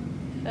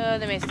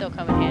 They may still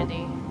come in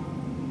handy.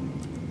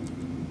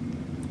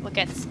 Look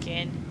at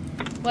skin.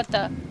 What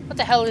the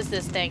hell is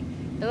this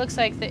thing? It looks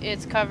like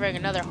it's covering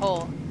another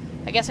hole.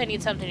 I guess I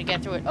need something to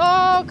get through it.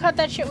 Oh, cut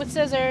that shit with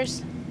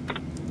scissors.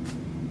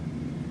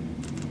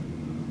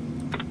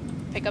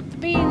 Pick up the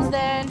beans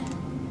then.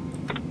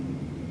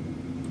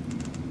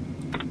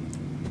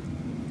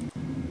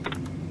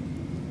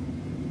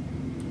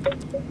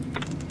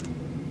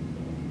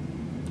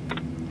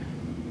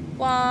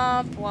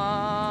 Womp,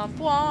 womp,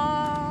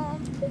 womp.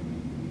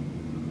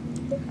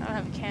 I don't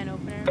have a can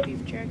opener.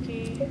 Beef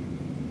jerky.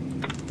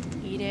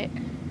 Eat it.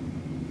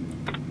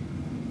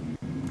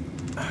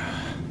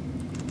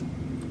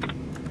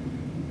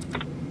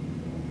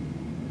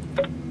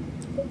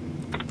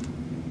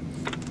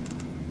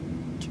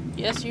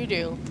 Yes, you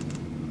do.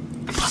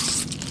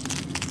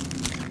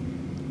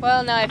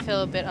 Well, now I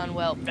feel a bit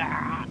unwell.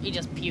 Blah, he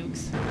just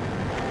pukes.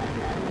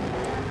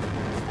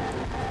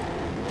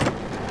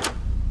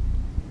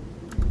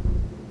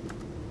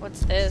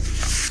 What's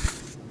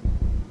this?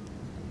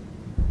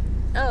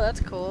 Oh, that's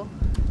cool.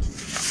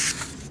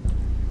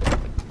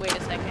 Wait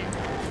a second.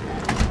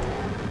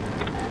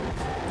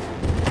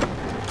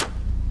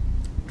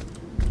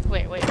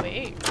 Wait.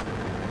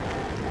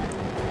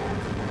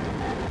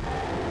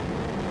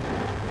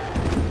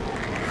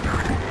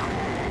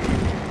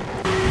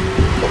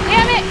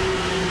 Damn it!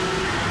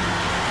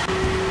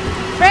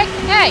 Frick!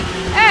 Hey!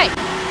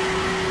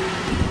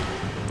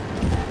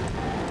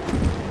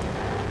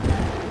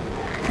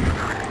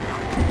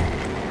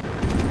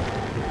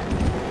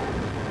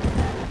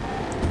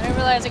 I didn't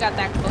realize I got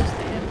that close to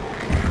him.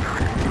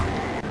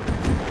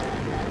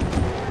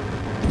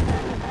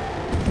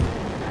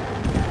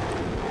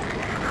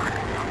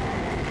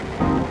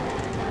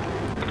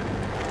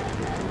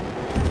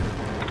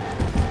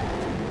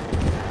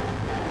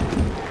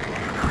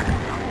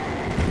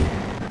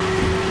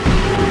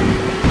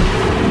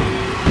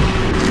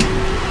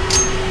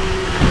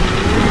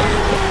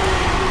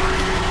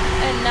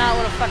 I did not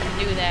want to fucking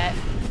do that.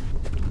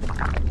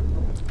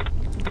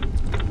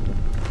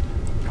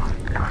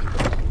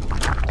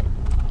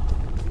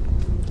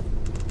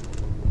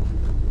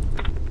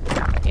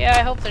 Yeah,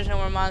 I hope there's no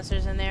more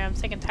monsters in there. I'm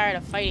sick and tired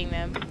of fighting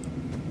them.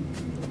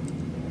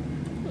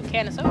 Ooh,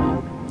 can of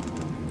soda.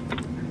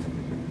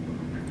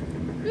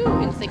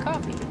 Ooh, instant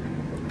coffee.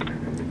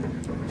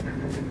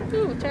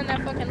 Ooh, turn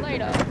that fucking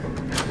light off.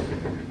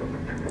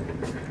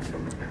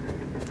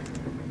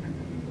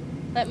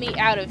 Let me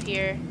out of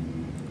here.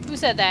 Who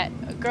said that?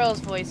 A girl's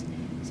voice.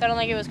 Sounded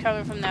like it was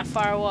coming from that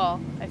far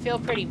wall. I feel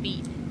pretty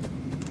beat.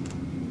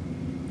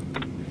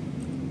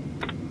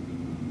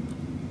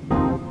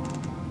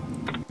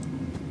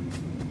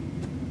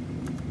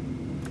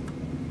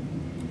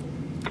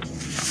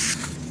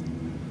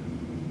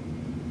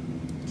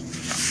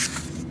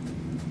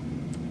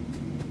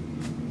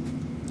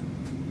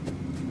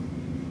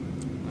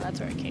 That's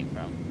where it came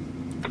from.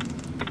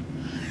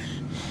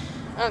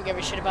 I don't give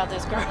a shit about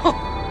this girl.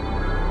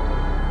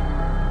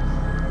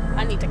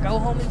 I need to go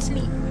home and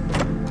sleep.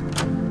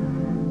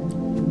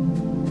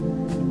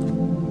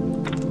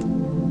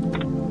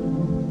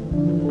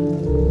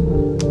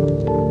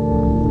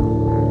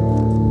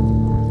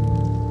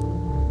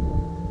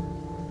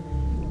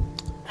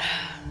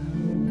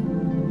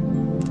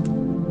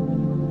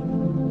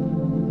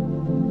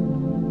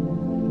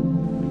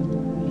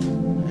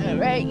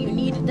 Alright, you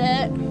needed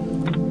that.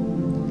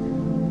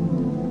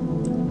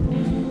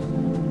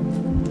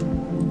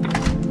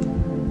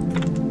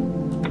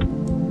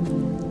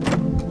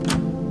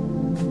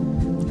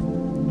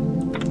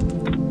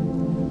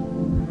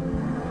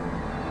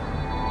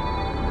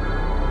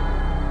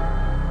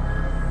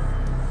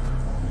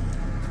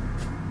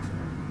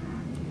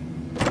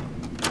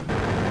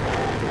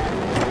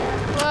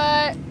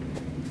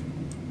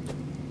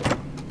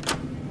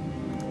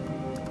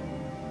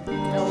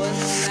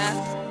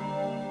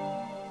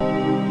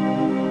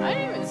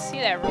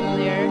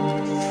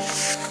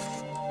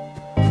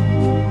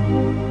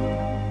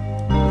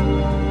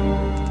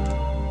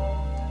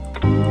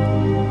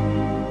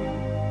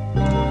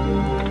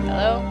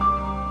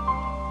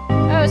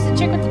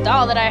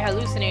 That I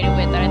hallucinated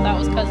with that I thought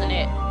was Cousin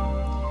It.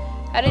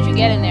 How did you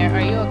get in there?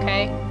 Are you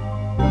okay?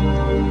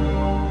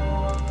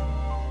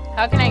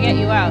 How can I get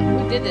you out?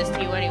 Who did this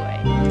to you anyway?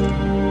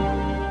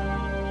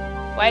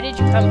 Why did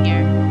you come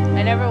here?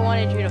 I never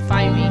wanted you to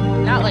find me.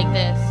 Not like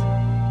this.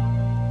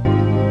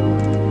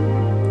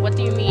 What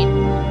do you mean?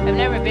 I've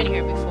never been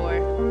here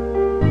before.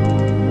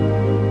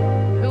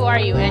 Who are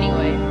you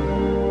anyway?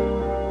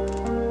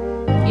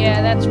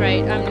 Yeah, that's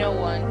right. I'm no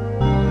one.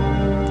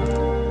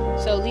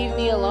 So leave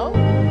me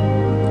alone?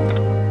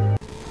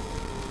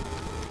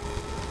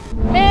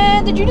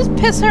 you just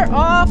piss her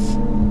off?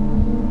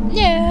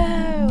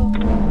 No!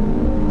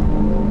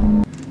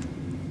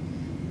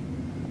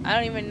 I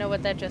don't even know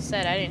what that just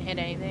said. I didn't hit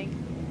anything.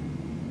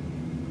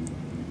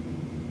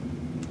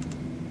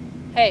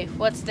 Hey,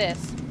 what's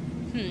this?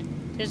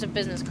 There's a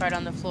business card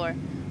on the floor.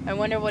 I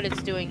wonder what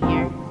it's doing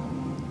here.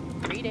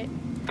 Read it.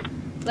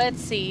 Let's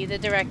see. The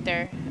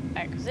director.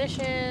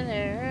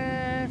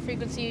 Acquisition.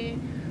 Frequency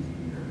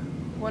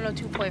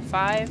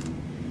 102.5.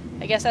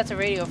 I guess that's a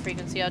radio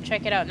frequency. I'll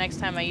check it out next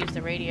time I use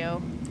the radio.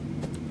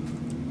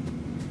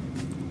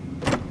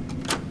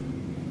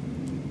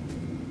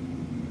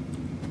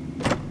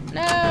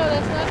 No,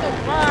 that's not the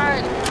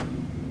one.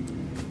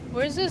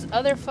 Where's this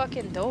other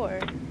fucking door?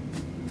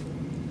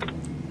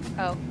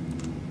 Oh.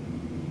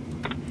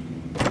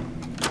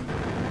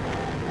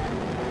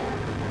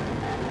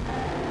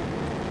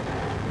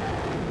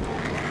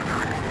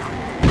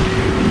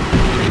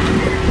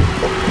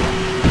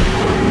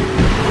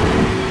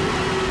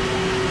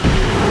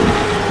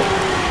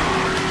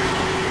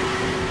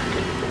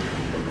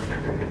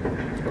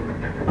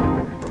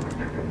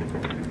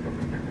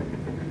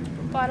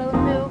 Bottle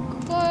of milk,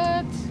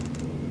 what?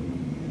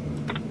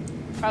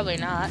 Probably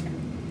not.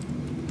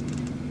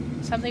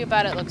 Something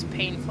about it looks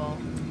painful.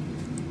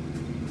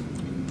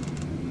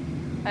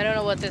 I don't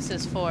know what this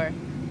is for.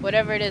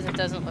 Whatever it is, it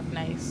doesn't look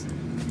nice.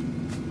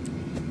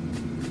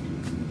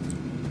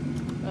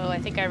 Oh, I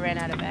think I ran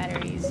out of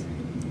batteries.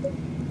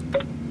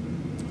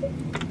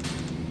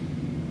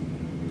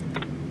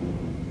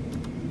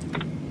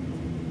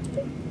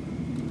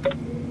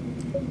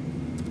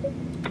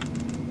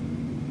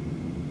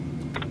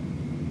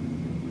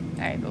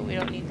 Alright, but we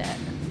don't need that.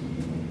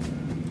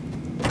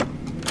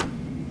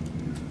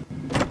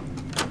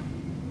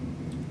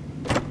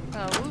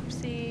 Oh,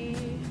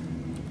 whoopsie.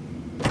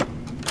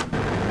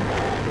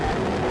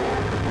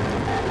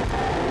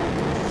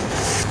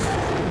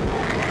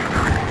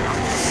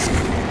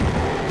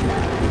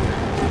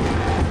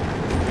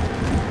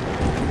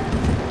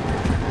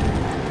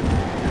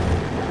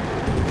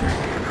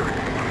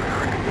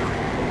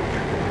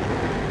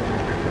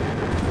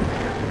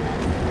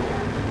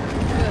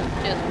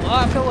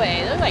 Walk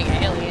away. They're like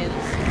aliens.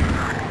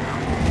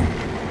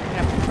 They're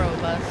gonna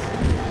probe us.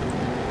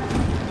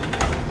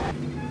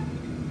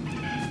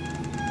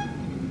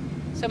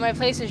 So my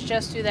place is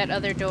just through that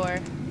other door.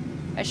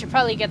 I should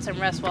probably get some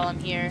rest while I'm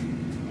here.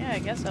 Yeah, I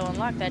guess I'll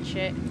unlock that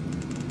shit.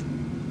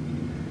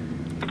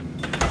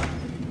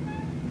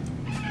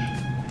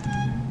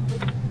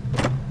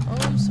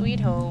 Home sweet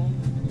home.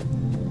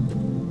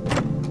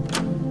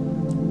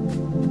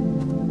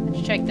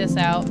 Let's check this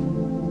out.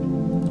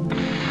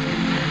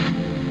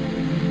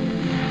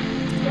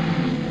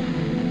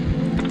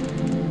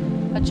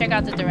 Check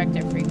out the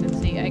director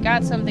frequency. I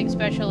got something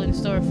special in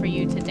store for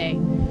you today.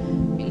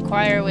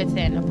 Inquire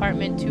within.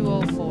 Apartment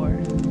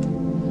 204.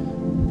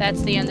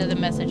 That's the end of the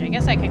message. I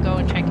guess I could go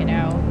and check it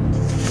out.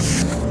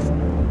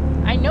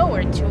 I know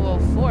where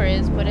 204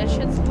 is, but it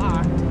shit's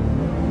locked.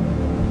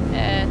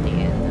 At the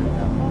end of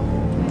the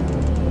hallway.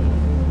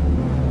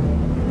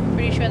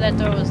 Pretty sure that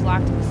door was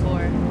locked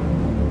before.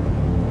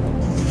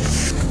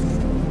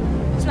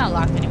 It's not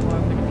locked anymore,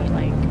 but it'd be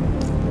like...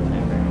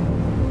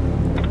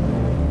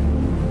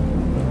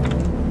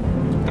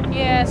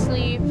 Yeah,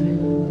 sleep.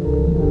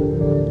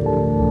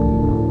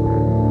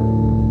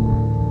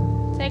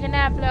 Take a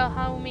nap, little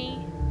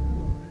homie.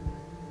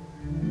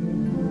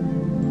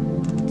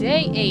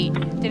 Day 8.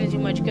 Didn't do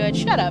much good.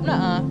 Shut up,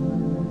 nuh-uh.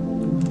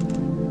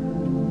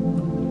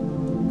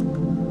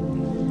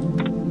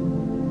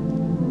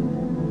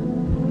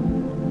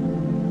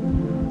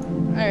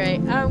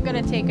 Alright, I'm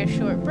gonna take a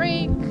short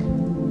break.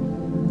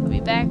 I'll be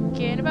back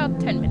in about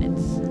 10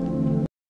 minutes.